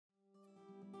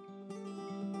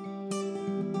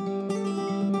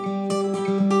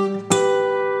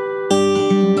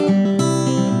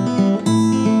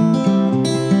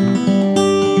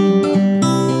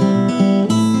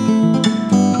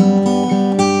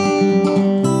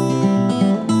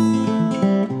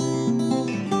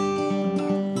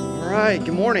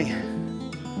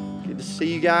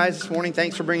see you guys this morning.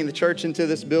 Thanks for bringing the church into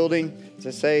this building, as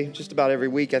I say, just about every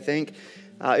week, I think.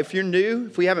 If you're new,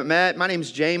 if we haven't met, my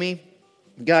name's Jamie,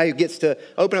 the guy who gets to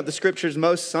open up the scriptures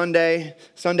most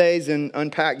Sundays and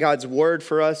unpack God's word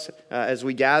for us as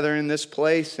we gather in this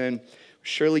place. And we're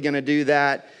surely going to do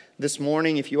that this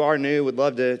morning. If you are new, would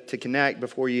love to connect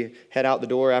before you head out the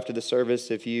door after the service,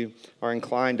 if you are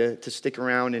inclined to stick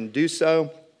around and do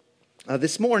so.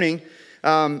 This morning,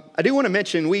 I do want to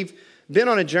mention we've been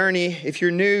on a journey. If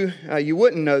you're new, you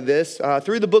wouldn't know this,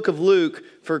 through the book of Luke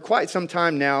for quite some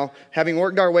time now, having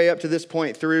worked our way up to this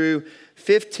point through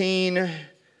 15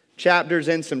 chapters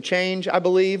and some change, I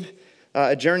believe.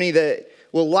 A journey that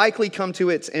will likely come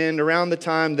to its end around the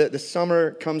time that the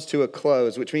summer comes to a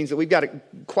close, which means that we've got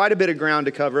quite a bit of ground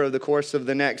to cover over the course of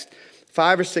the next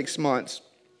 5 or 6 months.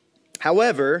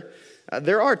 However,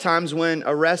 there are times when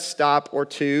a rest stop or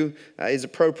two is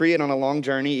appropriate on a long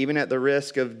journey, even at the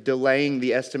risk of delaying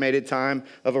the estimated time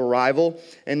of arrival.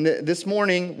 And this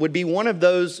morning would be one of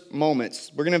those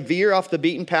moments. We're going to veer off the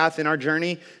beaten path in our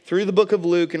journey through the book of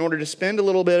Luke in order to spend a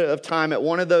little bit of time at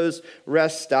one of those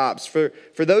rest stops. For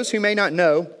those who may not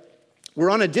know, we're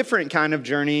on a different kind of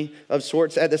journey of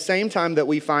sorts at the same time that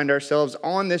we find ourselves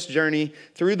on this journey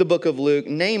through the book of Luke,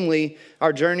 namely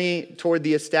our journey toward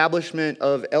the establishment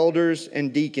of elders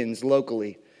and deacons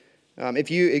locally. If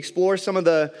you explore some of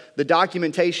the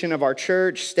documentation of our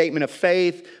church, statement of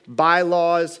faith,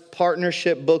 bylaws,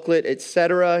 partnership booklet,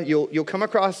 etc., you'll come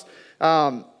across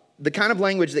the kind of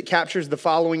language that captures the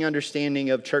following understanding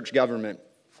of church government,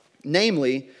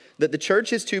 namely that the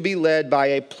church is to be led by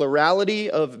a plurality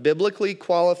of biblically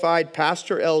qualified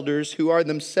pastor elders who are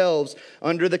themselves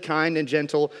under the kind and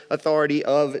gentle authority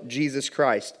of Jesus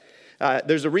Christ.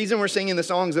 There's a reason we're singing the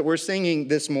songs that we're singing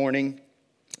this morning,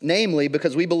 namely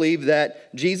because we believe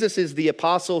that Jesus is the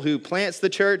apostle who plants the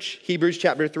church, Hebrews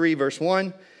chapter 3, verse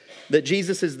 1, that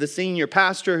Jesus is the senior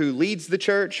pastor who leads the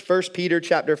church, 1 Peter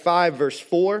chapter 5, verse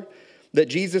 4, that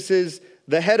Jesus is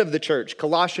the head of the church,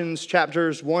 Colossians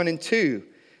chapters 1 and 2,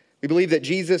 we believe that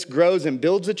Jesus grows and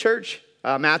builds a church,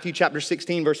 Matthew chapter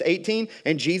 16, verse 18,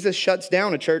 and Jesus shuts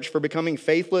down a church for becoming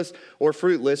faithless or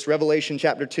fruitless, Revelation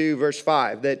chapter 2, verse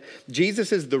 5. That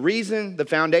Jesus is the reason, the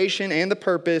foundation, and the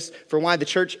purpose for why the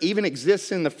church even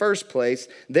exists in the first place.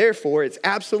 Therefore, it's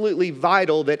absolutely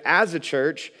vital that as a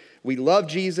church, we love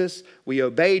Jesus, we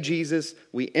obey Jesus,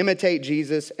 we imitate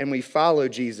Jesus, and we follow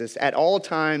Jesus at all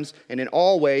times and in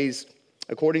all ways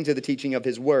according to the teaching of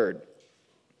his word.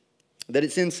 That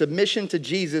it's in submission to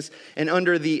Jesus and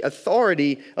under the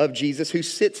authority of Jesus, who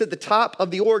sits at the top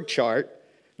of the org chart,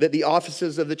 that the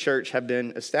offices of the church have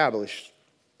been established.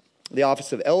 The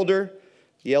office of elder,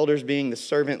 the elders being the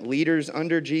servant leaders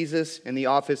under Jesus, and the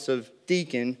office of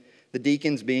deacon, the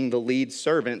deacons being the lead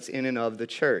servants in and of the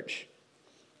church.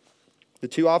 The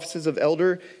two offices of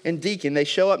elder and deacon, they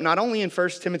show up not only in 1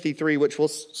 Timothy 3, which we'll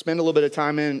spend a little bit of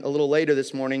time in a little later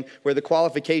this morning, where the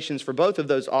qualifications for both of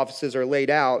those offices are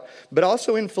laid out, but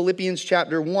also in Philippians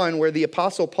chapter 1, where the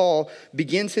Apostle Paul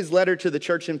begins his letter to the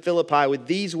church in Philippi with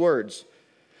these words: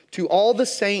 "To all the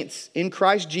saints in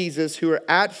Christ Jesus who are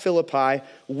at Philippi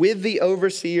with the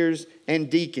overseers and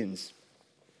deacons."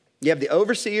 You have the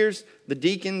overseers, the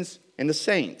deacons, and the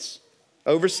saints.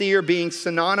 Overseer being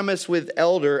synonymous with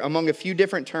elder among a few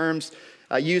different terms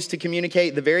used to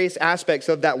communicate the various aspects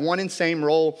of that one and same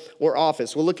role or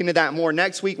office. We'll look into that more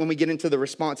next week when we get into the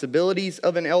responsibilities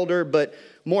of an elder, but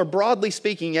more broadly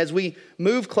speaking, as we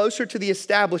move closer to the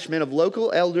establishment of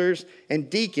local elders and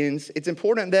deacons, it's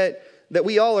important that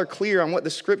we all are clear on what the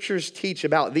scriptures teach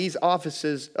about these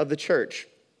offices of the church.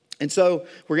 And so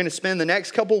we're going to spend the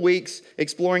next couple weeks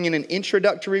exploring in an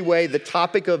introductory way the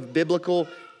topic of biblical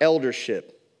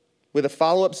eldership, with a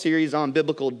follow-up series on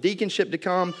biblical deaconship to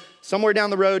come somewhere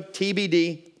down the road,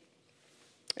 TBD.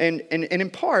 And in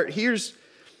part, here's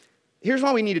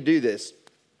why we need to do this.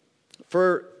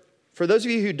 For those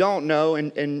of you who don't know,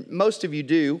 and most of you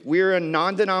do, we're a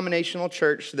non-denominational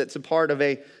church that's a part of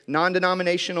a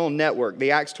non-denominational network, the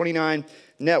Acts 29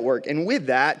 network. And with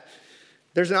that,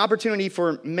 there's an opportunity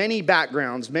for many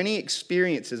backgrounds, many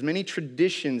experiences, many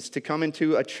traditions to come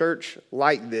into a church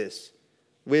like this,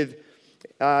 with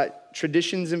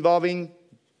traditions involving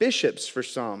bishops for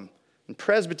some, and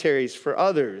presbyteries for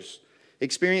others,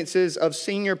 experiences of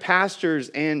senior pastors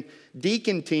and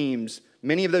deacon teams,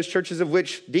 many of those churches of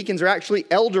which deacons are actually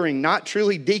eldering, not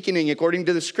truly deaconing according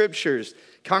to the scriptures,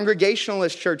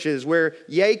 Congregationalist churches where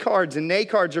yay cards and nay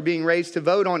cards are being raised to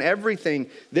vote on everything.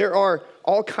 There are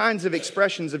all kinds of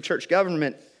expressions of church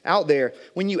government out there.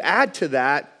 When you add to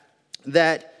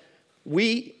that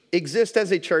we exist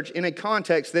as a church in a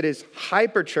context that is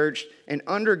hyper-churched and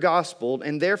under-gospeled,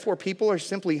 and therefore people are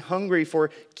simply hungry for,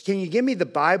 can you give me the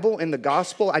Bible and the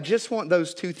gospel? I just want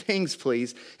those two things,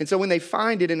 please. And so when they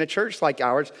find it in a church like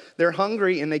ours, they're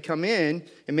hungry and they come in,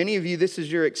 and many of you, this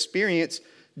is your experience,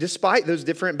 despite those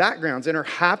different backgrounds, and are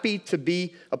happy to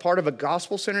be a part of a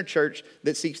gospel-centered church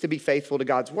that seeks to be faithful to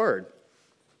God's word.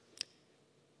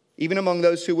 Even among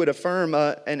those who would affirm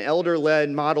an elder-led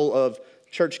model of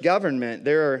church government,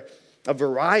 there are a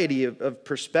variety of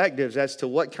perspectives as to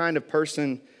what kind of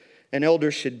person an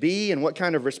elder should be and what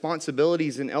kind of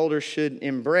responsibilities an elder should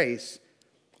embrace.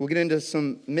 We'll get into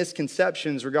some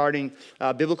misconceptions regarding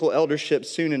biblical eldership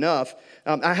soon enough.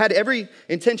 I had every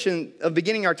intention of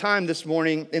beginning our time this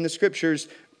morning in the scriptures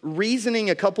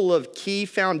reasoning a couple of key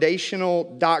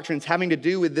foundational doctrines having to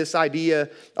do with this idea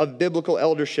of biblical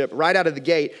eldership right out of the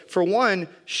gate. For one,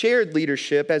 shared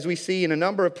leadership, as we see in a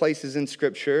number of places in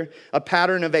Scripture, a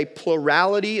pattern of a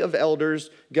plurality of elders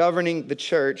governing the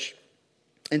church.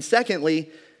 And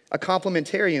secondly, a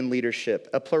complementarian leadership,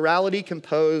 a plurality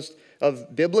composed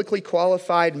of biblically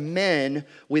qualified men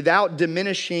without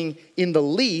diminishing in the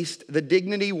least the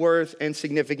dignity, worth, and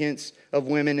significance of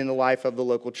women in the life of the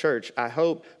local church. I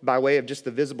hope by way of just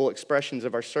the visible expressions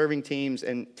of our serving teams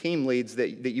and team leads that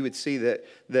you would see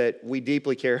that we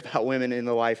deeply care about women in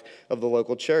the life of the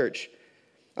local church.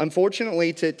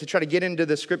 Unfortunately, to try to get into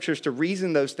the scriptures to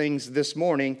reason those things this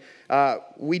morning,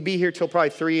 we'd be here till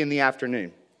probably 3 in the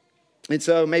afternoon. And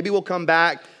so maybe we'll come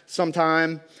back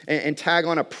sometime and tag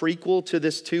on a prequel to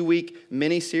this 2-week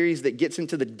mini-series that gets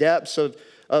into the depths of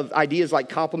ideas like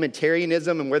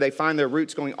complementarianism and where they find their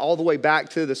roots going all the way back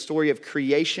to the story of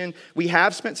creation. We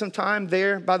have spent some time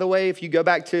there, by the way. If you go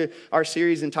back to our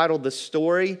series entitled The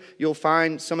Story, you'll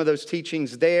find some of those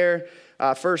teachings there.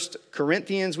 1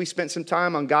 Corinthians, we spent some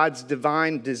time on God's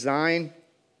divine design.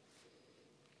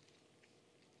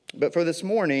 But for this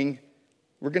morning,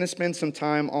 we're going to spend some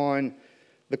time on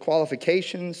the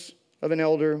qualifications of an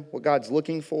elder, what God's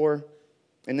looking for,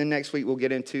 and then next week we'll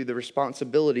get into the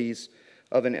responsibilities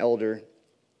of an elder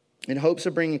in hopes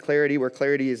of bringing clarity where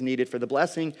clarity is needed for the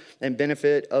blessing and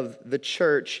benefit of the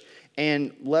church.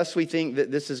 And lest we think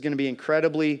that this is going to be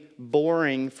incredibly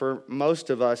boring for most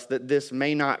of us, that this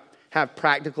may not have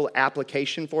practical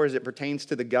application for as it pertains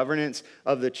to the governance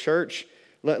of the church,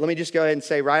 let me just go ahead and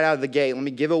say right out of the gate, let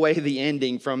me give away the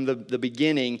ending from the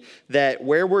beginning, that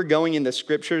where we're going in the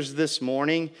scriptures this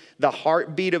morning, the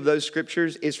heartbeat of those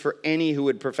scriptures is for any who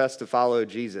would profess to follow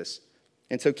Jesus.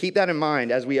 And so keep that in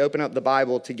mind as we open up the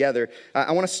Bible together.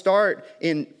 I want to start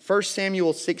in 1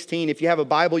 Samuel 16. If you have a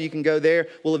Bible, you can go there.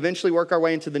 We'll eventually work our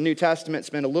way into the New Testament,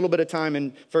 spend a little bit of time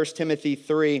in 1 Timothy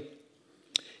 3.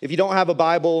 If you don't have a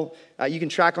Bible, you can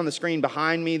track on the screen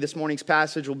behind me. This morning's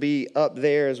passage will be up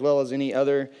there, as well as any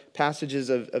other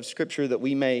passages of Scripture that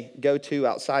we may go to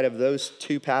outside of those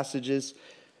two passages.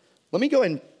 Let me go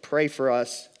and pray for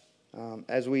us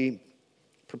as we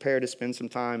prepare to spend some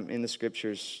time in the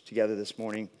Scriptures together this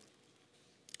morning.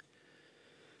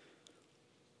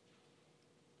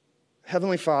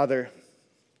 Heavenly Father,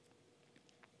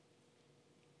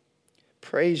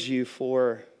 praise you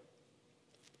for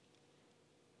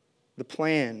the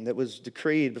plan that was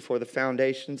decreed before the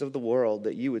foundations of the world,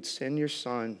 that you would send your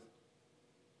Son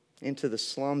into the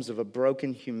slums of a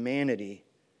broken humanity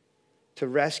to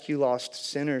rescue lost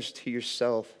sinners to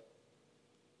yourself.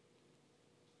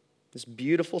 This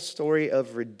beautiful story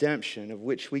of redemption, of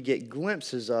which we get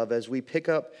glimpses of as we pick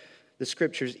up the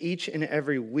scriptures each and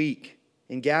every week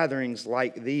in gatherings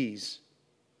like these.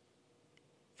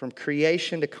 From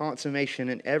creation to consummation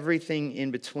and everything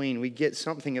in between, we get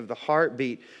something of the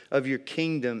heartbeat of your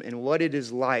kingdom and what it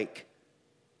is like.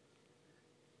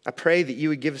 I pray that you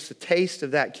would give us a taste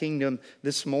of that kingdom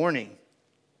this morning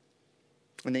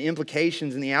and the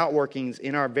implications and the outworkings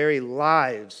in our very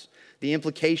lives, the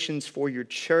implications for your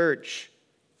church.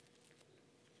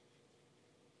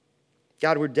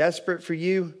 God, we're desperate for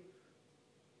you.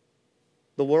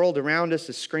 The world around us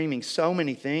is screaming so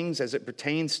many things as it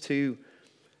pertains to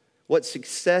what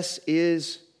success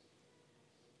is,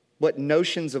 what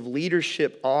notions of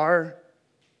leadership are,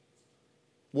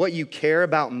 what you care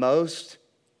about most.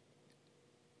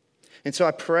 And so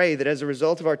I pray that as a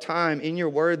result of our time in your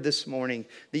word this morning,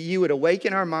 that you would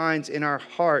awaken our minds and our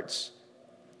hearts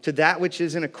to that which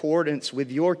is in accordance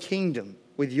with your kingdom,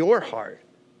 with your heart.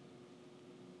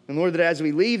 And Lord, that as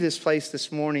we leave this place this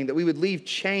morning, that we would leave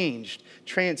changed,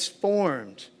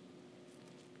 transformed,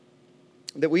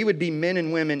 that we would be men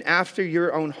and women after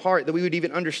your own heart, that we would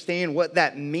even understand what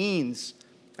that means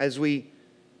as we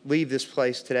leave this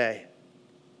place today.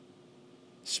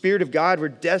 Spirit of God, we're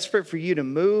desperate for you to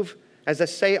move As I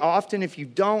say often, if you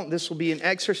don't, this will be an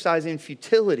exercise in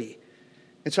futility.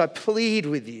 And so I plead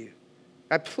with you.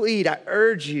 I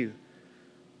urge you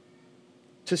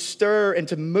to stir and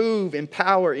to move in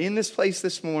power in this place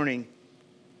this morning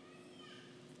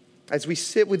as we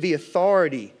sit with the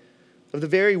authority of the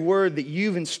very word that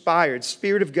you've inspired,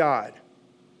 Spirit of God.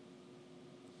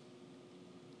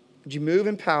 Would you move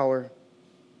in power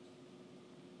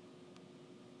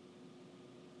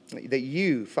that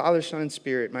you, Father, Son, and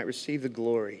Spirit, might receive the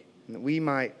glory and that we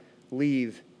might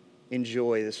leave in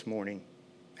joy this morning,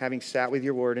 having sat with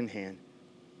your word in hand.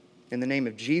 In the name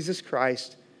of Jesus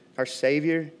Christ, our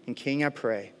Savior and King, I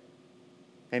pray.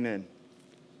 Amen.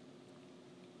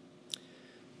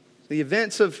 The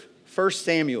events of 1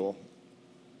 Samuel,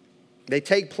 they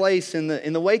take place in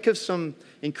the wake of some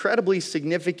incredibly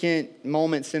significant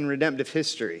moments in redemptive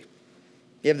history.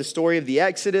 You have the story of the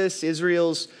Exodus,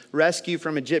 Israel's rescue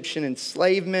from Egyptian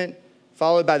enslavement,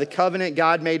 followed by the covenant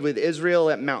God made with Israel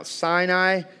at Mount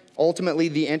Sinai, ultimately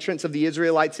the entrance of the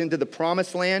Israelites into the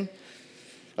Promised Land,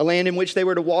 a land in which they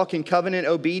were to walk in covenant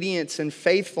obedience and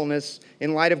faithfulness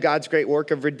in light of God's great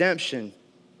work of redemption,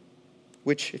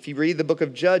 which, if you read the book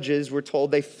of Judges, we're told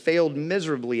they failed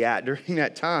miserably at during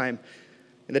that time,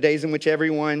 in the days in which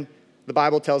everyone, the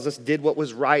Bible tells us, did what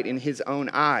was right in his own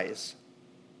eyes,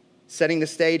 setting the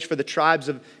stage for the tribes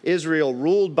of Israel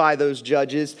ruled by those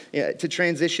judges to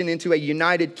transition into a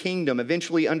united kingdom,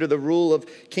 eventually under the rule of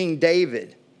King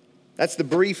David. That's the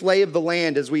brief lay of the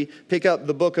land as we pick up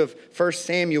the book of 1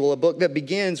 Samuel, a book that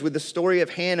begins with the story of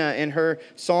Hannah and her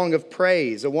song of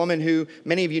praise, a woman who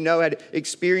many of you know had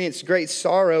experienced great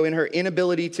sorrow in her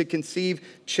inability to conceive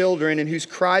children and whose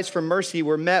cries for mercy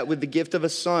were met with the gift of a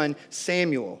son,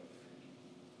 Samuel.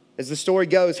 As the story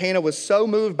goes, Hannah was so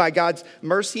moved by God's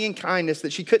mercy and kindness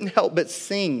that she couldn't help but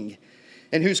sing,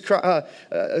 and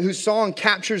whose song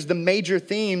captures the major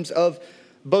themes of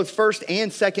both 1st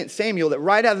and 2nd Samuel, that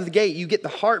right out of the gate, you get the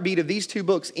heartbeat of these two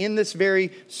books in this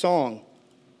very song.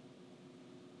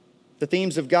 The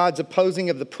themes of God's opposing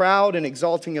of the proud and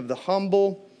exalting of the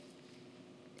humble.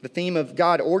 The theme of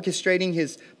God orchestrating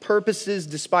his purposes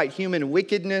despite human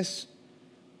wickedness.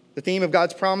 The theme of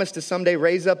God's promise to someday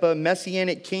raise up a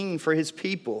messianic king for his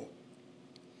people.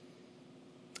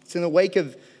 It's in the wake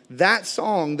of that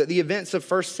song that the events of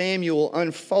 1 Samuel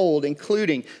unfold,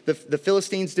 including the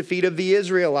Philistines' defeat of the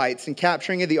Israelites and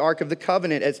capturing of the Ark of the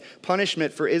Covenant as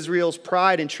punishment for Israel's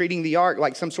pride and treating the Ark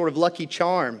like some sort of lucky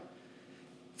charm.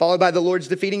 Followed by the Lord's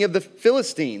defeating of the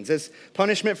Philistines as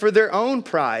punishment for their own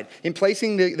pride in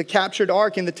placing the captured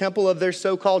Ark in the temple of their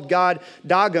so-called god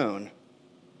Dagon.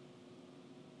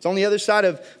 It's on the other side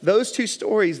of those two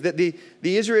stories that the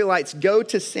Israelites go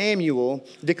to Samuel,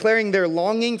 declaring their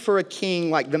longing for a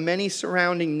king like the many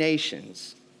surrounding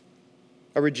nations,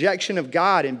 a rejection of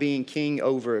God in being king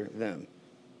over them,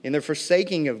 in their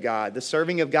forsaking of God, the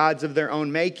serving of gods of their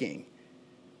own making.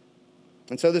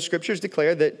 And so the scriptures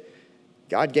declare that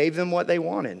God gave them what they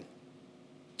wanted.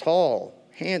 Tall,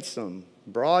 handsome,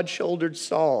 broad-shouldered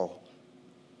Saul.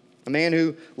 A man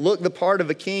who looked the part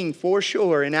of a king for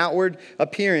sure in outward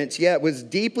appearance, yet was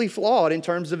deeply flawed in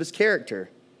terms of his character.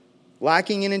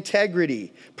 Lacking in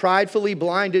integrity, pridefully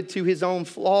blinded to his own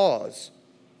flaws.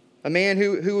 A man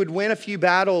who would win a few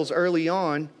battles early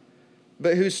on,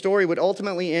 but whose story would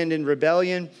ultimately end in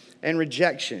rebellion and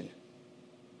rejection,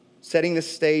 setting the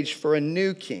stage for a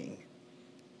new king.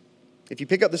 If you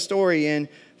pick up the story in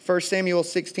 1 Samuel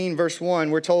 16, verse 1,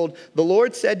 we're told, "The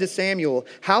Lord said to Samuel,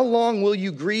 'How long will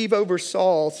you grieve over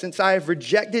Saul, since I have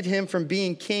rejected him from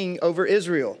being king over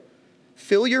Israel?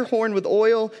 Fill your horn with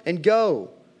oil and go.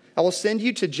 I will send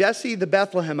you to Jesse the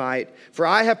Bethlehemite, for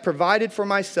I have provided for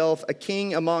myself a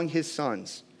king among his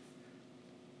sons.'"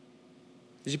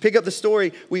 As you pick up the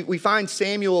story, we find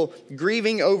Samuel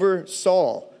grieving over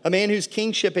Saul, a man whose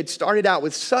kingship had started out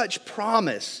with such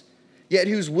promise, yet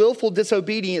whose willful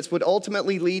disobedience would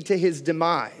ultimately lead to his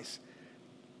demise.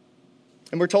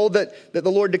 And we're told that the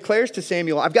Lord declares to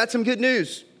Samuel, "I've got some good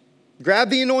news. Grab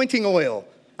the anointing oil.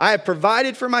 I have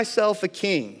provided for myself a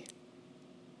king."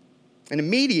 And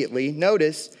immediately,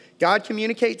 notice, God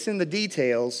communicates in the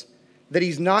details that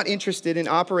he's not interested in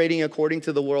operating according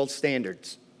to the world's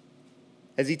standards,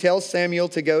 as he tells Samuel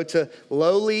to go to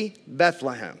lowly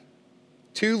Bethlehem,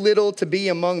 too little to be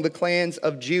among the clans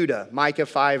of Judah, Micah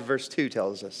 5, verse 2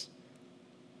 tells us.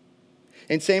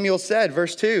 And Samuel said,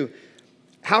 verse 2,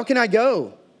 "How can I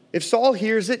go? If Saul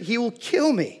hears it, he will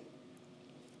kill me."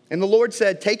 And the Lord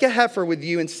said, "Take a heifer with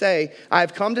you and say, 'I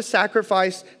have come to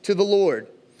sacrifice to the Lord.'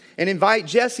 And invite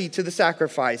Jesse to the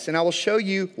sacrifice, and I will show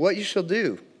you what you shall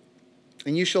do.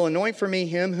 And you shall anoint for me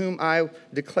him whom I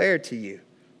declare to you."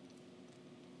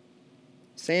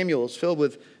 Samuel is filled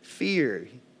with fear,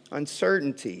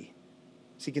 uncertainty,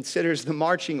 as he considers the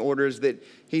marching orders that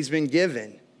he's been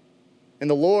given. And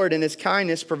the Lord, in his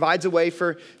kindness, provides a way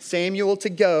for Samuel to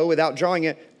go without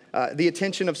drawing the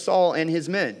attention of Saul and his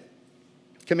men,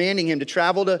 commanding him to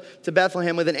travel to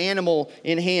Bethlehem with an animal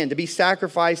in hand to be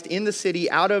sacrificed in the city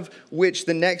out of which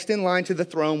the next in line to the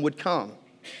throne would come.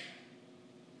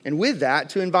 And with that,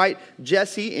 to invite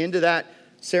Jesse into that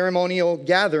ceremonial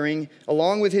gathering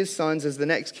along with his sons as the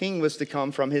next king was to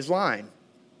come from his line.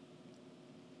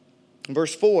 In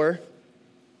verse 4,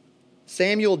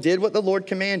 Samuel did what the Lord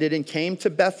commanded and came to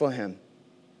Bethlehem.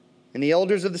 And the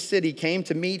elders of the city came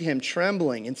to meet him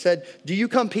trembling and said, "Do you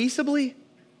come peaceably?"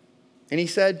 And he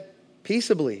said,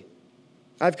 "Peaceably.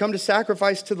 I've come to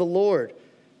sacrifice to the Lord.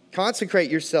 Consecrate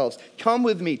yourselves. Come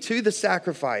with me to the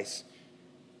sacrifice."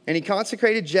 And he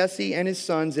consecrated Jesse and his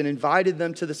sons and invited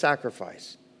them to the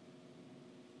sacrifice.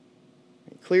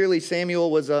 And clearly,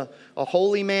 Samuel was a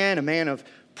holy man, a man of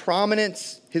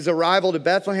prominence. His arrival to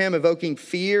Bethlehem evoking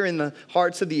fear in the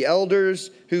hearts of the elders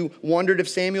who wondered if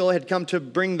Samuel had come to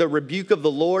bring the rebuke of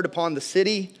the Lord upon the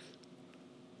city.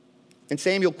 And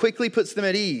Samuel quickly puts them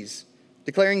at ease,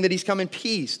 declaring that he's come in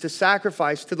peace to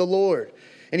sacrifice to the Lord.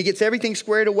 And he gets everything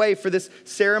squared away for this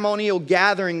ceremonial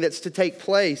gathering that's to take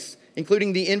place,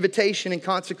 including the invitation and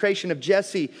consecration of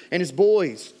Jesse and his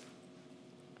boys.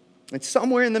 And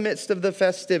somewhere in the midst of the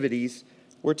festivities,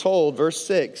 we're told, verse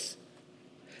 6,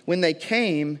 when they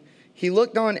came, he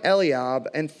looked on Eliab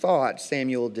and thought,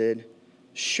 Samuel did,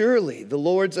 "Surely the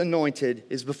Lord's anointed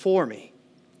is before me."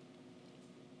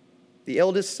 The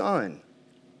eldest son,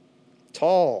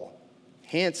 tall,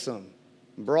 handsome,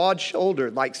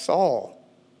 broad-shouldered like Saul,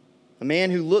 a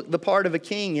man who looked the part of a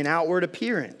king in outward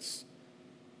appearance.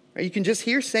 You can just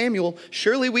hear Samuel,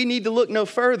 "Surely we need to look no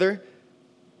further.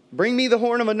 Bring me the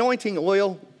horn of anointing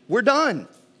oil. We're done."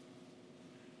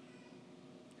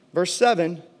 Verse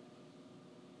 7,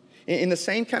 in the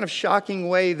same kind of shocking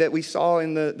way that we saw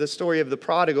in the story of the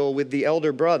prodigal with the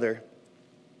elder brother.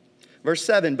 Verse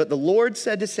 7, "But the Lord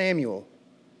said to Samuel,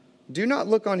 do not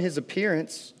look on his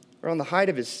appearance or on the height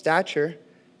of his stature,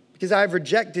 because I have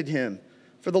rejected him.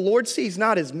 For the Lord sees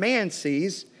not as man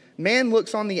sees. Man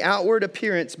looks on the outward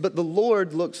appearance, but the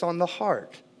Lord looks on the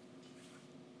heart."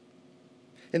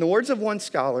 In the words of one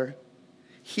scholar,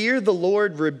 here the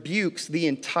Lord rebukes the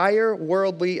entire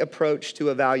worldly approach to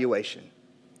evaluation.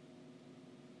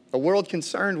 A world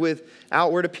concerned with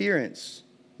outward appearance,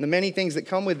 and the many things that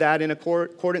come with that in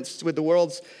accordance with the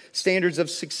world's standards of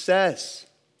success.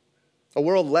 A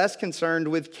world less concerned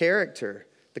with character,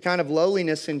 the kind of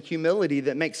lowliness and humility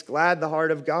that makes glad the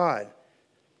heart of God.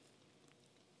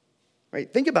 Right?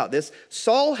 Think about this.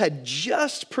 Saul had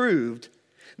just proved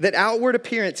that outward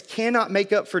appearance cannot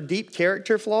make up for deep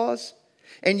character flaws.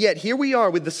 And yet here we are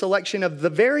with the selection of the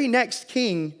very next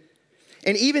king.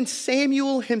 And even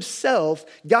Samuel himself,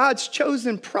 God's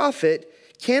chosen prophet,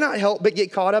 cannot help but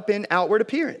get caught up in outward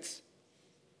appearance.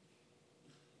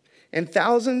 And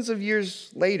thousands of years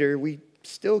later, we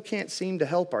still can't seem to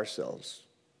help ourselves.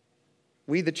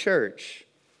 We, the church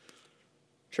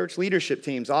leadership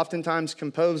teams, oftentimes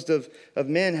composed of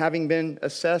men having been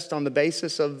assessed on the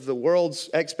basis of the world's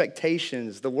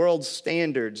expectations, the world's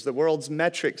standards, the world's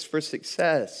metrics for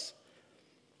success.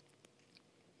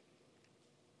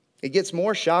 It gets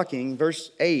more shocking.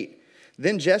 Verse 8,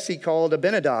 "Then Jesse called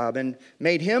Abinadab and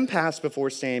made him pass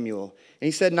before Samuel. And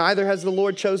he said, neither has the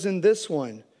Lord chosen this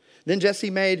one. Then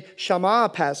Jesse made Shammah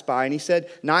pass by, and he said,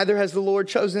 neither has the Lord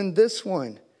chosen this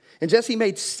one. And Jesse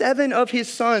made 7 of his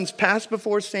sons pass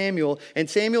before Samuel. And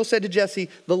Samuel said to Jesse,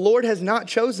 the Lord has not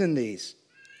chosen these."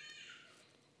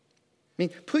 I mean,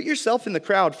 put yourself in the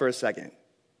crowd for a second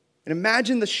and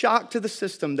imagine the shock to the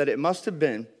system that it must have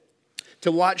been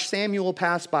to watch Samuel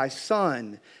pass by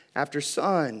son after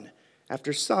son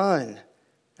after son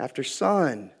after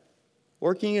son,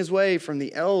 working his way from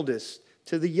the eldest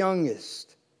to the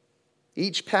youngest,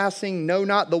 each passing no,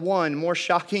 not the one, more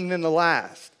shocking than the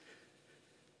last.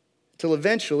 Till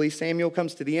eventually Samuel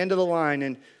comes to the end of the line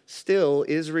and still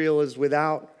Israel is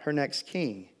without her next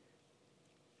king.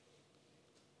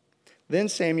 Then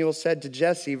Samuel said to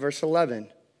Jesse, verse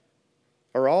 11,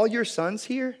 "Are all your sons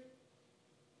here?"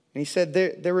 And he said,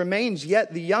 there remains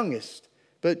yet the youngest,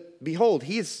 but behold,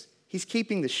 he's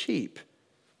keeping the sheep.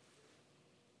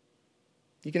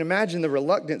 You can imagine the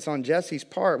reluctance on Jesse's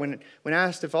part when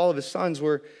asked if all of his sons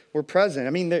were present. I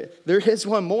mean, there is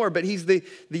one more, but he's the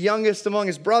youngest among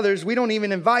his brothers. We don't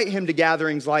even invite him to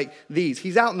gatherings like these.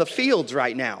 He's out in the fields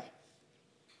right now.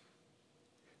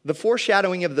 The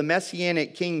foreshadowing of the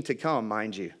Messianic king to come,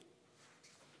 mind you.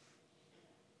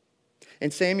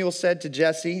 And Samuel said to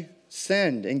Jesse,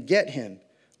 "Send and get him,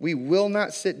 We will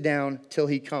not sit down till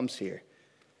he comes here."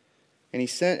 And he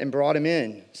sent and brought him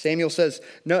in. Samuel says,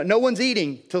 no one's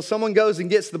eating till someone goes and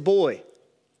gets the boy.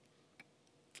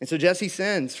 And so Jesse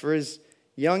sends for his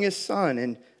youngest son,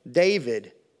 and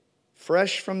David,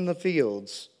 fresh from the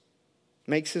fields,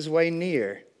 makes his way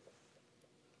near.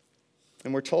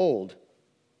 And we're told,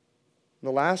 in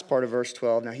the last part of verse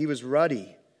 12, now he was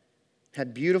ruddy,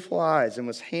 had beautiful eyes, and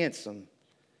was handsome.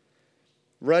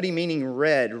 Ruddy meaning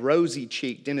red,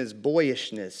 rosy-cheeked in his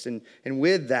boyishness. And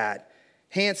with that,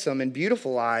 handsome and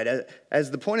beautiful-eyed.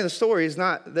 As the point of the story is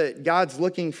not that God's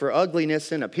looking for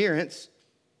ugliness in appearance.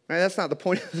 Right? That's not the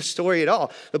point of the story at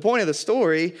all. The point of the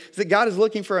story is that God is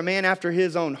looking for a man after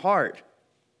his own heart.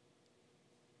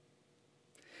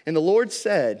 And the Lord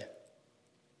said,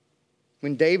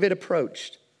 when David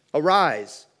approached,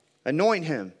 "Arise, anoint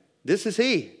him. This is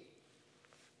he.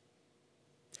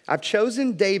 I've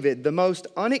chosen David, the most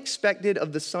unexpected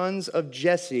of the sons of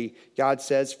Jesse," God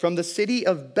says, "from the city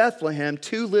of Bethlehem,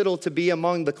 too little to be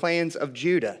among the clans of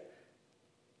Judah."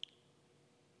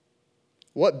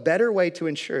 What better way to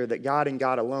ensure that God and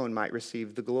God alone might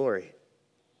receive the glory?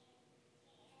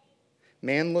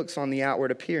 Man looks on the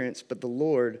outward appearance, but the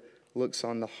Lord looks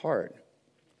on the heart.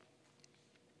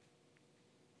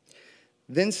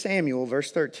 Then Samuel,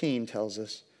 verse 13 tells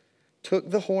us, took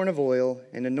the horn of oil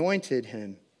and anointed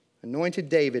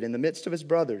David in the midst of his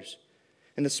brothers.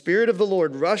 And the Spirit of the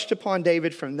Lord rushed upon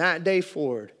David from that day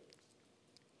forward.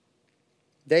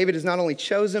 David is not only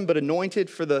chosen, but anointed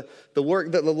for the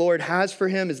work that the Lord has for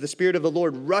him as the Spirit of the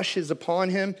Lord rushes upon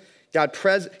him.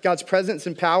 God's presence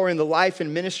and power in the life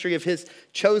and ministry of his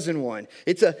chosen one.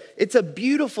 It's a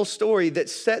beautiful story that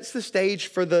sets the stage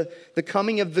for the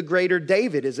coming of the greater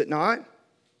David, is it not?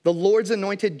 The Lord's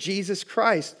anointed Jesus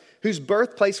Christ, whose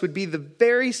birthplace would be the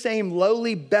very same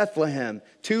lowly Bethlehem,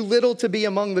 too little to be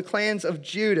among the clans of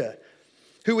Judah,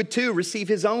 who would too receive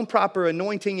his own proper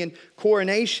anointing and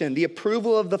coronation, the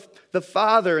approval of the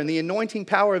Father and the anointing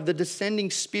power of the descending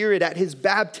Spirit at his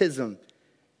baptism.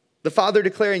 The Father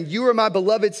declaring, "You are my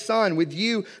beloved Son, with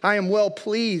you I am well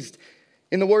pleased."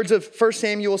 In the words of 1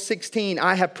 Samuel 16,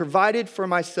 "I have provided for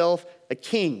myself a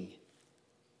king."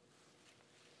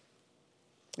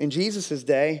 In Jesus'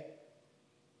 day,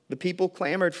 the people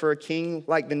clamored for a king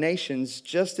like the nations,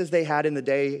 just as they had in the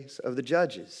days of the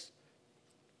judges.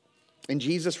 And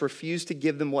Jesus refused to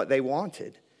give them what they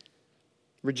wanted,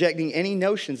 rejecting any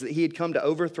notions that he had come to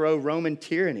overthrow Roman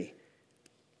tyranny.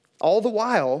 All the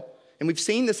while, and we've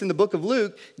seen this in the book of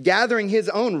Luke, gathering his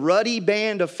own ruddy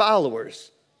band of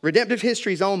followers, redemptive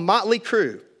history's own motley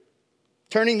crew,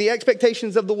 turning the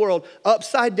expectations of the world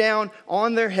upside down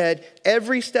on their head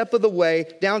every step of the way,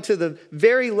 down to the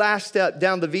very last step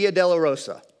down the Via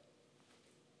Dolorosa.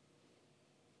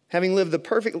 Having lived the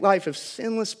perfect life of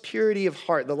sinless purity of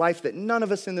heart, the life that none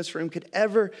of us in this room could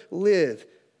ever live,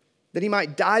 that he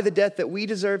might die the death that we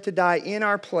deserve to die in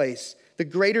our place, the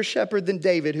greater shepherd than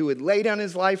David, who would lay down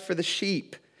his life for the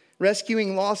sheep,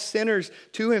 rescuing lost sinners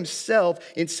to himself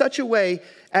in such a way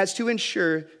as to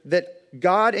ensure that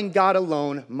God and God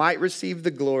alone might receive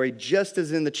the glory, just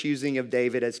as in the choosing of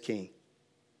David as king.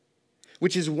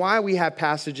 Which is why we have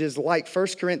passages like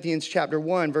 1 Corinthians chapter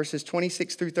 1, verses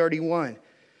 26 through 31.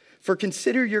 "For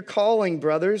consider your calling,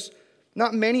 brothers.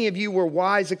 Not many of you were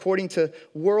wise according to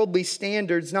worldly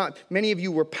standards. Not many of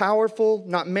you were powerful.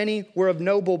 Not many were of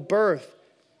noble birth.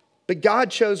 But God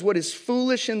chose what is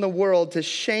foolish in the world to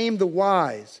shame the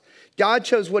wise. God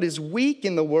chose what is weak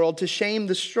in the world to shame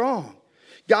the strong.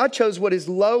 God chose what is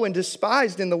low and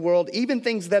despised in the world, even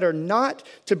things that are not,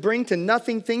 to bring to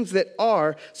nothing things that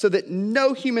are, so that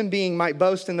no human being might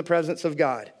boast in the presence of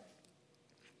God.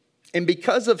 And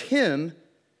because of him,"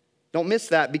 don't miss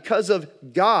that, "because of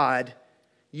God,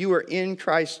 you are in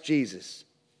Christ Jesus,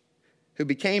 who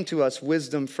became to us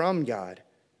wisdom from God,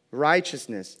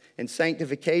 righteousness and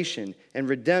sanctification and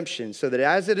redemption, so that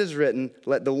as it is written,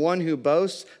 let the one who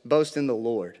boasts, boast in the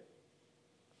Lord."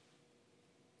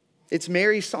 It's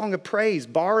Mary's song of praise,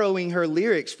 borrowing her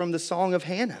lyrics from the Song of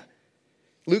Hannah.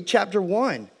 Luke chapter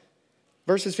 1,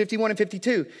 verses 51 and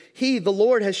 52. "He, the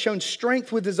Lord, has shown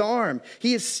strength with his arm.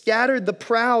 He has scattered the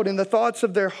proud in the thoughts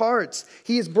of their hearts.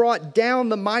 He has brought down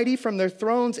the mighty from their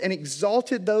thrones and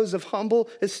exalted those of humble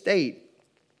estate."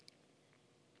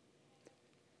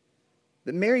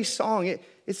 The Mary's song,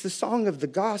 it's the song of the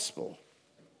gospel.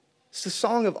 It's the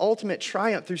song of ultimate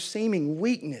triumph through seeming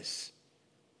weakness.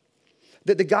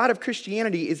 That the God of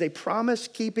Christianity is a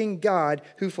promise-keeping God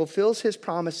who fulfills his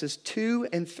promises to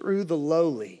and through the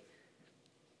lowly.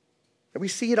 We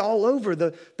see it all over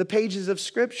the pages of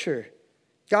Scripture.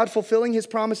 God fulfilling his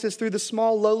promises through the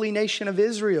small, lowly nation of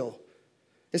Israel.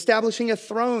 establishing a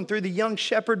throne through the young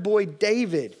shepherd boy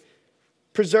David,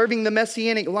 preserving the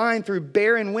messianic line through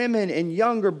barren women and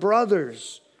younger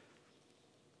brothers.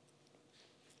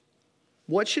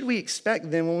 What should we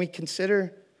expect then when we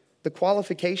consider the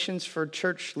qualifications for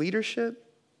church leadership,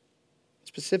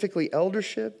 specifically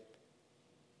eldership?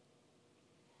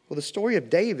 Well, the story of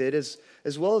David, as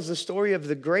well as the story of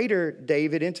the greater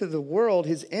David into the world,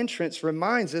 his entrance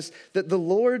reminds us that the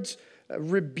Lord's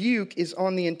rebuke is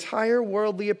on the entire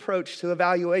worldly approach to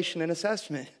evaluation and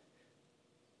assessment.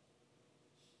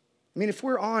 I mean, if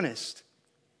we're honest,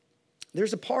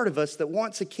 there's a part of us that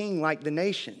wants a king like the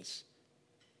nations,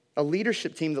 a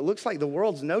leadership team that looks like the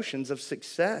world's notions of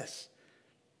success.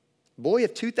 Boy,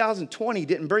 if 2020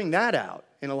 didn't bring that out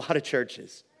in a lot of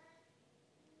churches.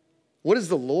 What does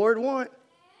the Lord want?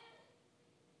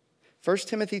 1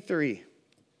 Timothy 3.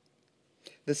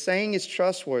 The saying is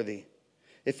trustworthy.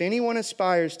 If anyone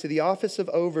aspires to the office of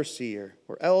overseer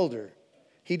or elder,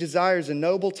 he desires a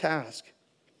noble task.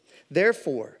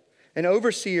 Therefore, an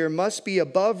overseer must be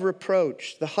above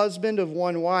reproach, the husband of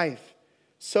one wife,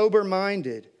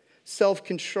 sober-minded,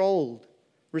 self-controlled,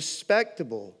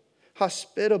 respectable,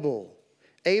 hospitable,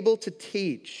 able to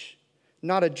teach,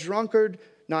 not a drunkard,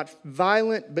 not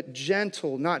violent but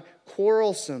gentle, not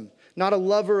quarrelsome, not a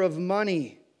lover of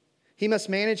money. He must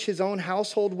manage his own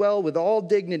household well with all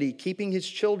dignity, keeping his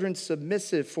children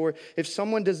submissive. For if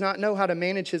someone does not know how to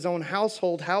manage his own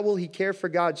household, how will he care for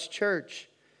God's church?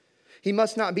 He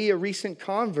must not be a recent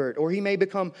convert, or he may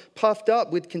become puffed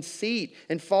up with conceit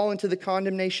and fall into the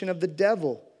condemnation of the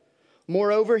devil.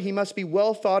 Moreover, he must be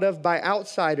well thought of by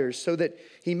outsiders, so that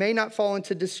he may not fall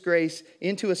into disgrace,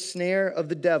 into a snare of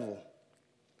the devil.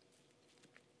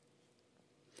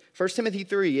 1 Timothy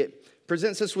 3, it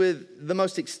presents us with the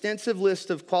most extensive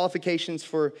list of qualifications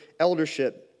for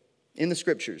eldership in the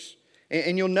Scriptures.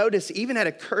 And you'll notice, even at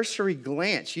a cursory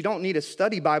glance, you don't need a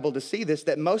study Bible to see this,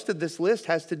 that most of this list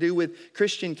has to do with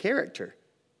Christian character.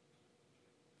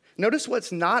 Notice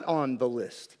what's not on the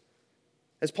list.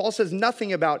 As Paul says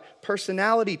nothing about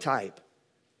personality type.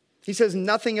 He says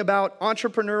nothing about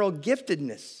entrepreneurial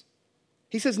giftedness.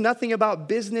 He says nothing about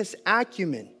business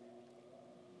acumen.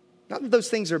 Not that those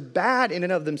things are bad in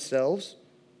and of themselves.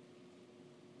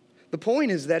 The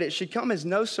point is that it should come as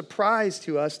no surprise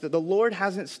to us that the Lord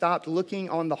hasn't stopped looking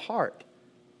on the heart.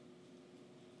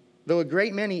 Though a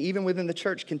great many, even within the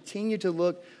church, continue to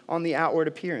look on the outward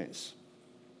appearance.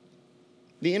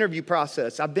 The interview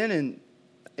process. I've been in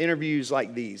interviews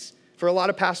like these. For a lot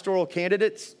of pastoral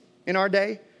candidates in our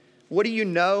day, what do you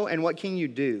know and what can you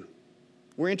do?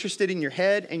 We're interested in your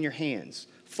head and your hands.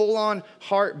 Full-on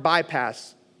heart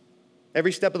bypass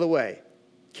every step of the way.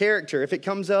 Character, if it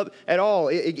comes up at all,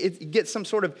 it gets some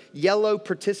sort of yellow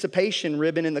participation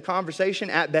ribbon in the conversation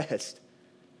at best.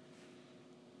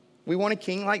 We want a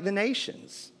king like the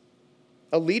nations,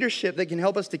 a leadership that can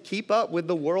help us to keep up with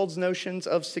the world's notions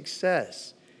of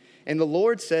success. And the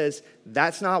Lord says,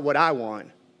 that's not what I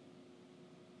want.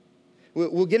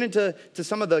 We'll get into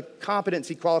some of the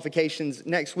competency qualifications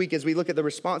next week as we look at the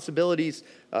responsibilities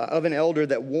of an elder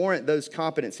that warrant those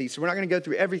competencies. So we're not going to go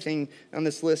through everything on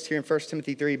this list here in 1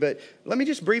 Timothy 3, but let me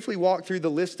just briefly walk through the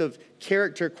list of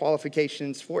character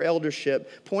qualifications for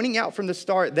eldership, pointing out from the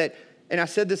start that, and I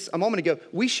said this a moment ago,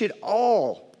 we should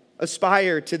all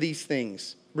aspire to these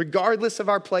things, regardless of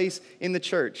our place in the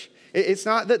church. It's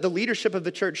not that the leadership of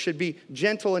the church should be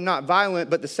gentle and not violent,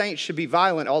 but the saints should be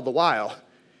violent all the while.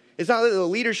 It's not that the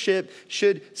leadership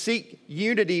should seek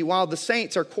unity while the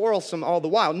saints are quarrelsome all the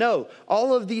while. No,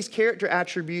 all of these character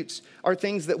attributes are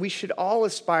things that we should all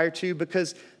aspire to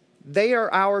because they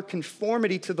are our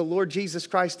conformity to the Lord Jesus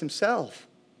Christ himself.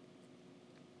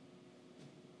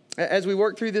 As we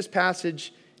work through this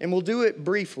passage, and we'll do it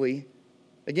briefly,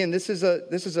 again, this is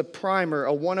a primer,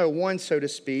 a 101, so to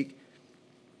speak.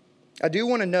 I do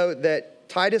want to note that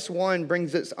Titus 1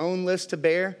 brings its own list to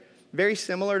bear, very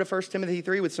similar to 1 Timothy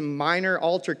 3 with some minor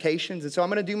altercations. And so I'm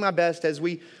going to do my best as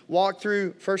we walk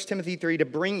through 1 Timothy 3 to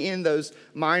bring in those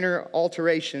minor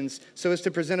alterations so as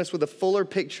to present us with a fuller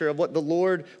picture of what the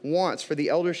Lord wants for the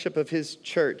eldership of his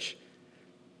church.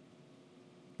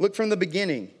 Look from the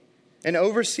beginning. An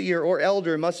overseer or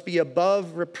elder must be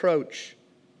above reproach.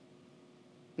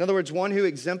 In other words, one who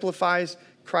exemplifies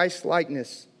Christ's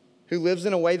likeness, who lives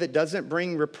in a way that doesn't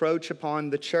bring reproach upon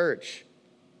the church.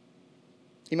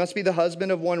 He must be the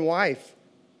husband of one wife,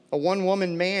 a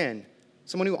one-woman man,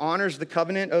 someone who honors the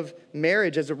covenant of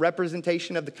marriage as a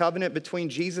representation of the covenant between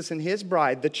Jesus and his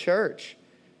bride, the church.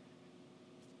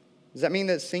 Does that mean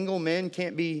that single men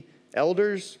can't be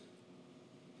elders?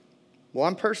 Well,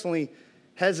 I'm personally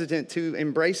hesitant to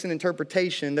embrace an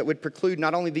interpretation that would preclude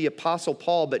not only the Apostle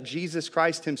Paul, but Jesus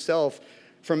Christ himself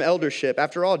from eldership.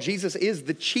 After all, Jesus is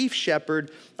the chief shepherd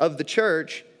of the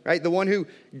church, right? The one who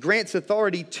grants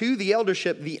authority to the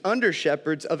eldership, the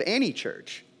under-shepherds of any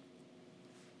church.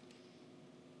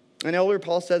 An elder,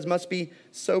 Paul says, must be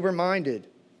sober-minded,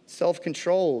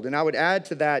 self-controlled, and I would add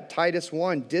to that, Titus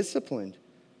 1, disciplined.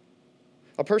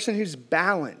 A person who's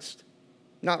balanced,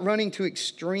 not running to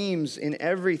extremes in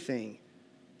everything.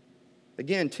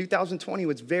 Again, 2020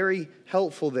 was very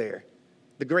helpful there.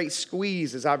 The great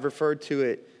squeeze, as I've referred to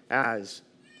it as,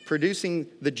 producing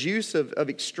the juice of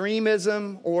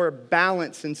extremism or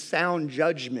balance and sound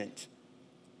judgment.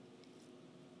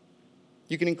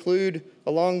 You can include,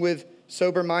 along with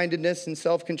sober-mindedness and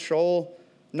self-control,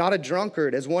 not a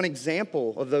drunkard as one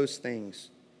example of those things.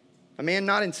 A man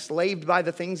not enslaved by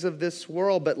the things of this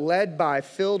world, but led by,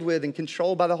 filled with, and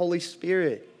controlled by the Holy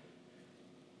Spirit.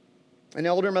 An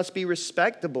elder must be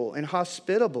respectable and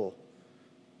hospitable,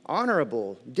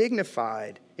 honorable,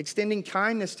 dignified, extending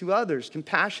kindness to others,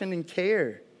 compassion and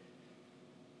care.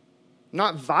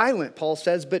 Not violent, Paul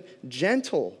says, but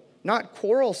gentle, not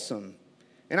quarrelsome.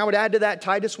 And I would add to that,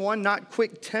 Titus 1, not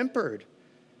quick-tempered.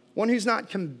 One who's not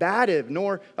combative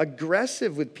nor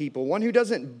aggressive with people. One who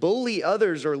doesn't bully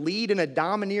others or lead in a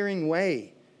domineering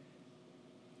way.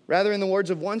 Rather, in the words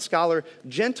of one scholar,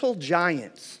 gentle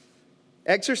giants,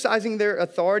 exercising their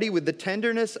authority with the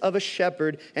tenderness of a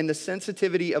shepherd and the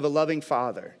sensitivity of a loving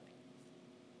father.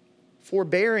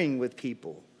 Forbearing with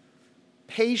people.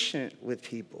 Patient with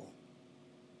people.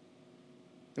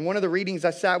 In one of the readings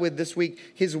I sat with this week,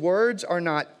 his words are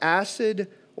not acid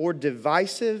or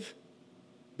divisive,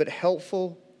 but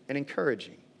helpful and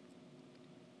encouraging.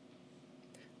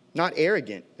 Not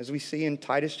arrogant, as we see in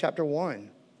Titus chapter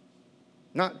 1.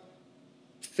 Not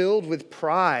filled with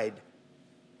pride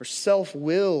or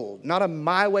self-willed. Not a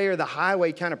my way or the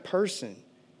highway kind of person.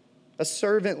 A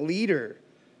servant leader.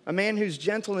 A man whose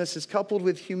gentleness is coupled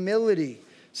with humility,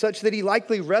 such that he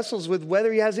likely wrestles with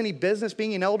whether he has any business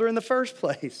being an elder in the first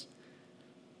place.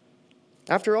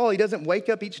 After all, he doesn't wake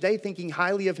up each day thinking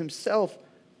highly of himself,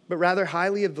 but rather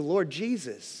highly of the Lord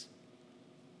Jesus.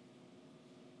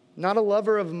 Not a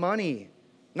lover of money,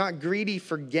 not greedy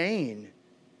for gain,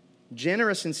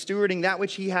 generous in stewarding that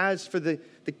which he has for the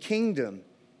kingdom,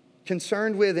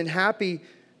 concerned with and happy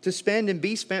to spend and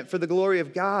be spent for the glory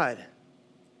of God.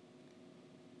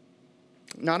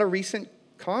 Not a recent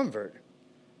convert,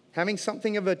 having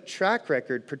something of a track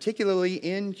record, particularly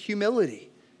in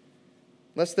humility,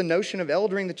 lest the notion of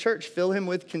eldering the church fill him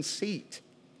with conceit.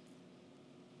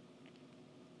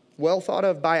 Well thought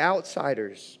of by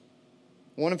outsiders,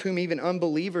 one of whom even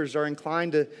unbelievers are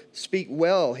inclined to speak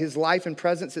well, his life and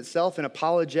presence itself an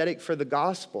apologetic for the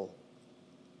gospel.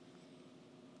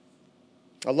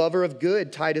 A lover of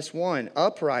good, Titus 1,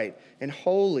 upright and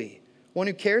holy, one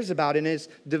who cares about and is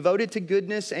devoted to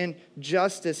goodness and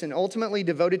justice, and ultimately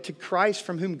devoted to Christ,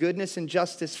 from whom goodness and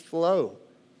justice flow.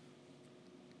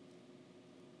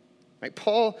 Right?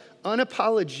 Paul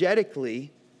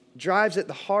unapologetically drives at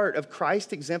the heart of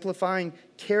Christ exemplifying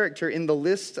character in the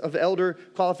list of elder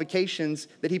qualifications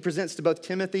that he presents to both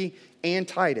Timothy and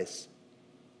Titus.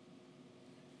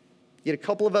 Yet a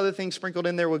couple of other things sprinkled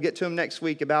in there, we'll get to them next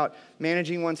week, about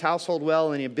managing one's household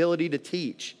well and the ability to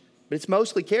teach. But it's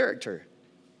mostly character.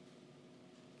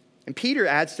 And Peter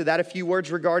adds to that a few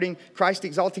words regarding Christ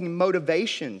exalting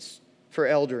motivations for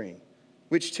eldering,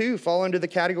 which too fall under the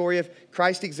category of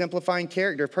Christ exemplifying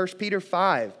character. 1 Peter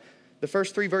 5, the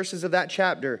first 3 verses of that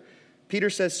chapter, Peter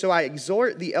says, "So I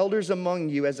exhort the elders among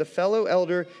you as a fellow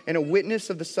elder and a witness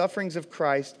of the sufferings of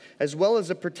Christ, as well as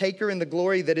a partaker in the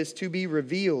glory that is to be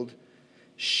revealed.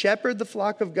 Shepherd the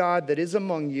flock of God that is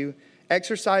among you,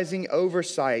 exercising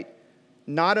oversight,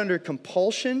 not under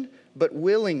compulsion, but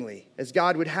willingly, as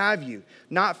God would have you,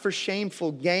 not for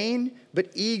shameful gain, but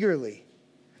eagerly,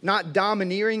 not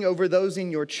domineering over those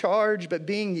in your charge, but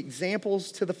being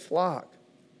examples to the flock."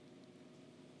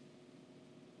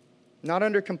 Not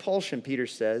under compulsion, Peter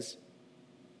says,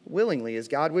 willingly, as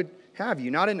God would have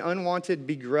you, not an unwanted,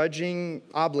 begrudging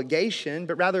obligation,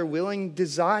 but rather willing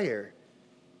desire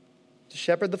to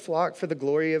shepherd the flock for the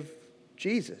glory of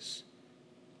Jesus.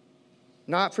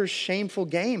 Not for shameful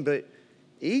gain, but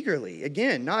eagerly.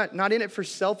 Again, not in it for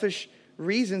selfish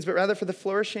reasons, but rather for the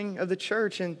flourishing of the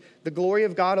church and the glory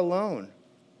of God alone.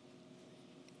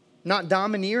 Not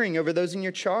domineering over those in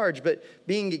your charge, but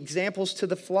being examples to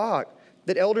the flock.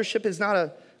 That eldership is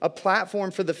not a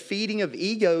platform for the feeding of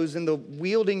egos and the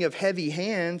wielding of heavy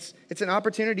hands. It's an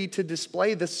opportunity to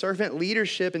display the servant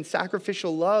leadership and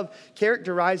sacrificial love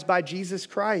characterized by Jesus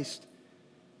Christ.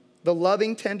 The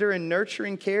loving, tender, and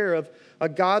nurturing care of a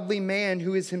godly man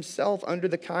who is himself under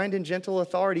the kind and gentle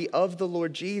authority of the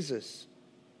Lord Jesus.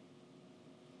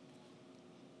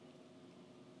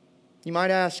 You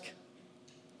might ask,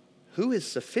 who is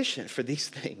sufficient for these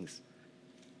things?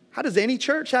 How does any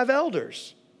church have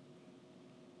elders?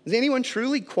 Is anyone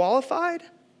truly qualified?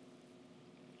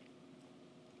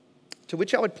 To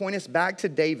which I would point us back to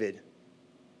David,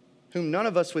 whom none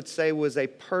of us would say was a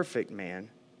perfect man.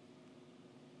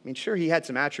 I mean, sure, he had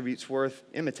some attributes worth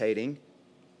imitating,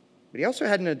 but he also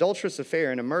had an adulterous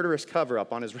affair and a murderous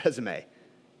cover-up on his resume.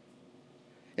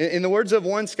 In the words of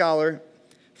one scholar,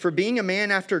 for being a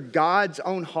man after God's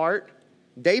own heart,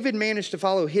 David managed to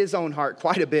follow his own heart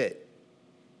quite a bit.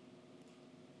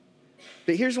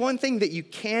 But here's one thing that you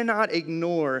cannot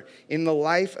ignore in the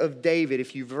life of David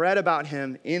if you've read about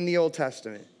him in the Old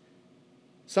Testament.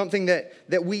 Something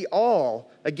that we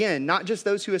all, again, not just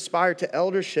those who aspire to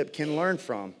eldership, can learn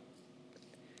from.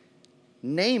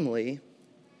 Namely,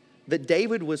 that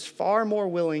David was far more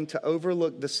willing to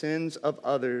overlook the sins of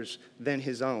others than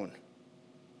his own,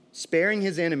 sparing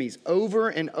his enemies over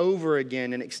and over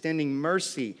again and extending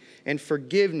mercy and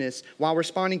forgiveness while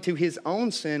responding to his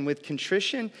own sin with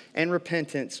contrition and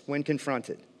repentance when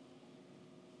confronted.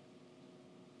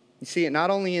 You see it not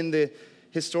only in the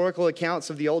historical accounts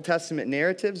of the Old Testament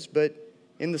narratives, but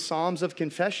in the Psalms of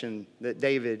confession that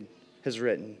David has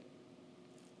written.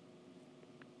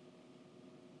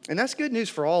 And that's good news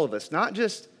for all of us, not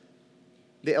just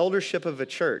the eldership of a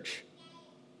church.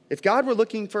 If God were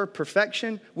looking for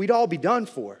perfection, we'd all be done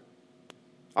for.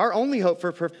 Our only hope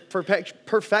for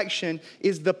perfection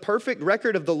is the perfect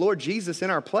record of the Lord Jesus in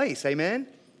our place. Amen?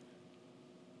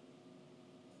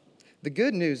 The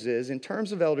good news is, in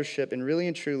terms of eldership and really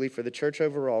and truly for the church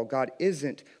overall, God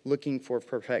isn't looking for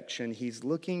perfection. He's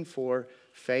looking for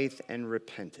faith and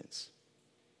repentance.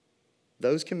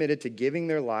 Those committed to giving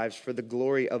their lives for the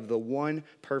glory of the one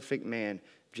perfect man,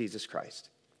 Jesus Christ.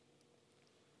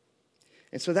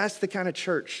 And so that's the kind of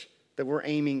church that we're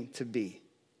aiming to be.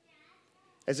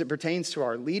 As it pertains to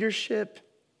our leadership,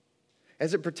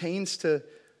 as it pertains to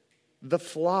the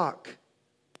flock,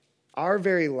 our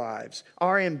very lives,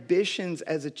 our ambitions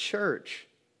as a church.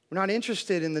 We're not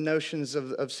interested in the notions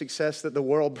of success that the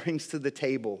world brings to the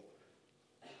table.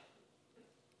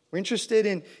 We're interested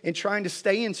in trying to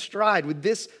stay in stride with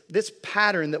this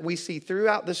pattern that we see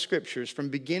throughout the scriptures from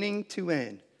beginning to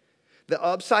end. The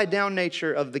upside down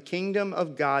nature of the kingdom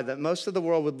of God that most of the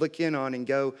world would look in on and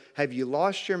go, have you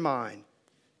lost your mind?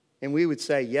 And we would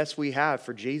say, yes, we have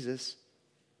for Jesus.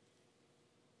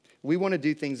 We want to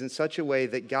do things in such a way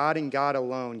that God and God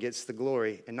alone gets the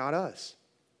glory and not us.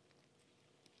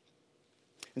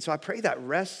 And so I pray that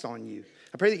rests on you.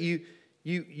 I pray that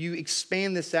you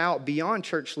expand this out beyond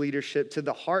church leadership to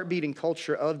the heartbeat and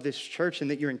culture of this church and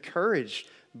that you're encouraged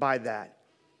by that.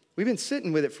 We've been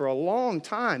sitting with it for a long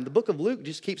time. The book of Luke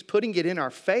just keeps putting it in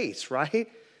our face, right?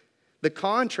 The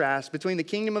contrast between the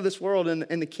kingdom of this world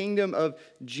and the kingdom of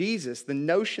Jesus, the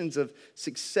notions of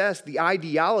success, the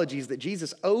ideologies that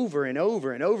Jesus over and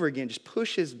over and over again just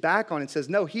pushes back on and says,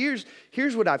 no, here's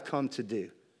what I've come to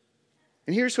do.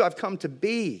 And here's who I've come to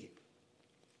be.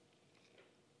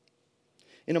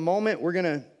 In a moment, we're going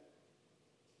to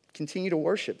continue to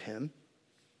worship him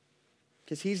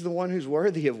because he's the one who's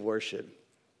worthy of worship.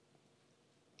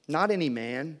 Not any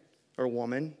man or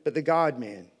woman, but the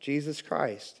God-man, Jesus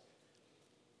Christ.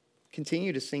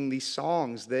 Continue to sing these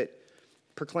songs that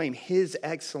proclaim his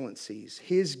excellencies,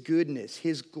 his goodness,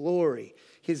 his glory,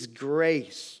 his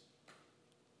grace.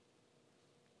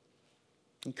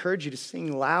 I encourage you to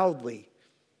sing loudly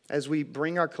as we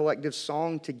bring our collective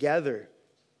song together.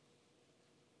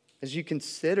 As you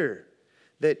consider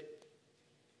that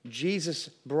Jesus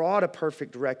brought a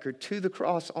perfect record to the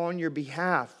cross on your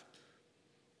behalf.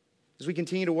 As we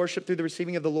continue to worship through the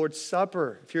receiving of the Lord's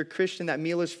Supper. If you're a Christian, that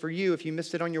meal is for you. If you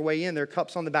missed it on your way in, there are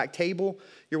cups on the back table.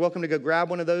 You're welcome to go grab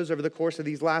one of those over the course of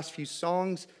these last few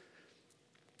songs.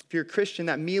 If you're a Christian,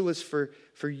 that meal is for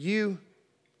you.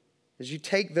 As you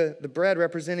take the bread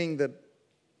representing the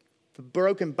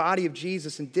broken body of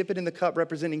Jesus and dip it in the cup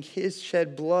representing his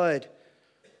shed blood.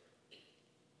 I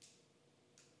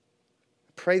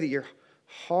pray that your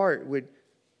heart would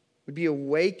be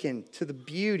awakened to the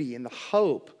beauty and the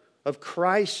hope of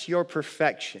Christ, your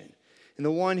perfection, and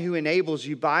the one who enables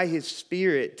you by his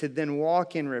Spirit to then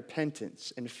walk in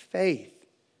repentance and faith,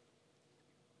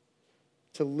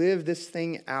 to live this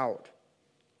thing out,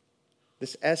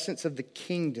 this essence of the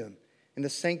kingdom and the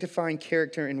sanctifying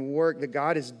character and work that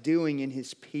God is doing in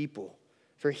his people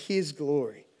for his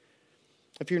glory.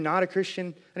 If you're not a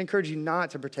Christian, I'd encourage you not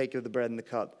to partake of the bread and the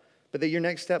cup, but that your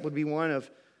next step would be one of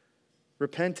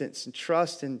repentance and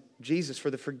trust in Jesus for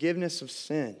the forgiveness of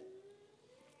sin.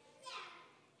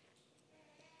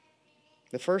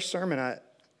 The first sermon I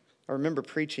remember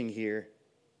preaching here,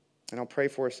 and I'll pray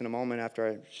for us in a moment after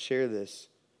I share this.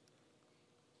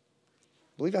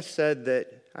 I believe I said that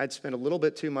I'd spent a little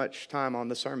bit too much time on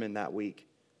the sermon that week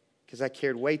because I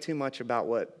cared way too much about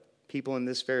what people in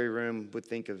this very room would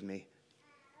think of me.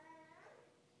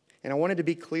 And I wanted to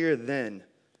be clear then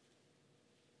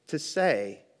to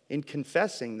say, in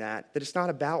confessing that it's not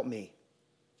about me.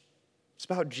 It's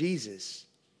about Jesus.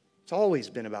 It's always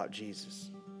been about Jesus.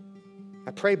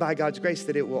 I pray by God's grace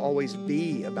that it will always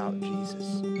be about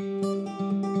Jesus.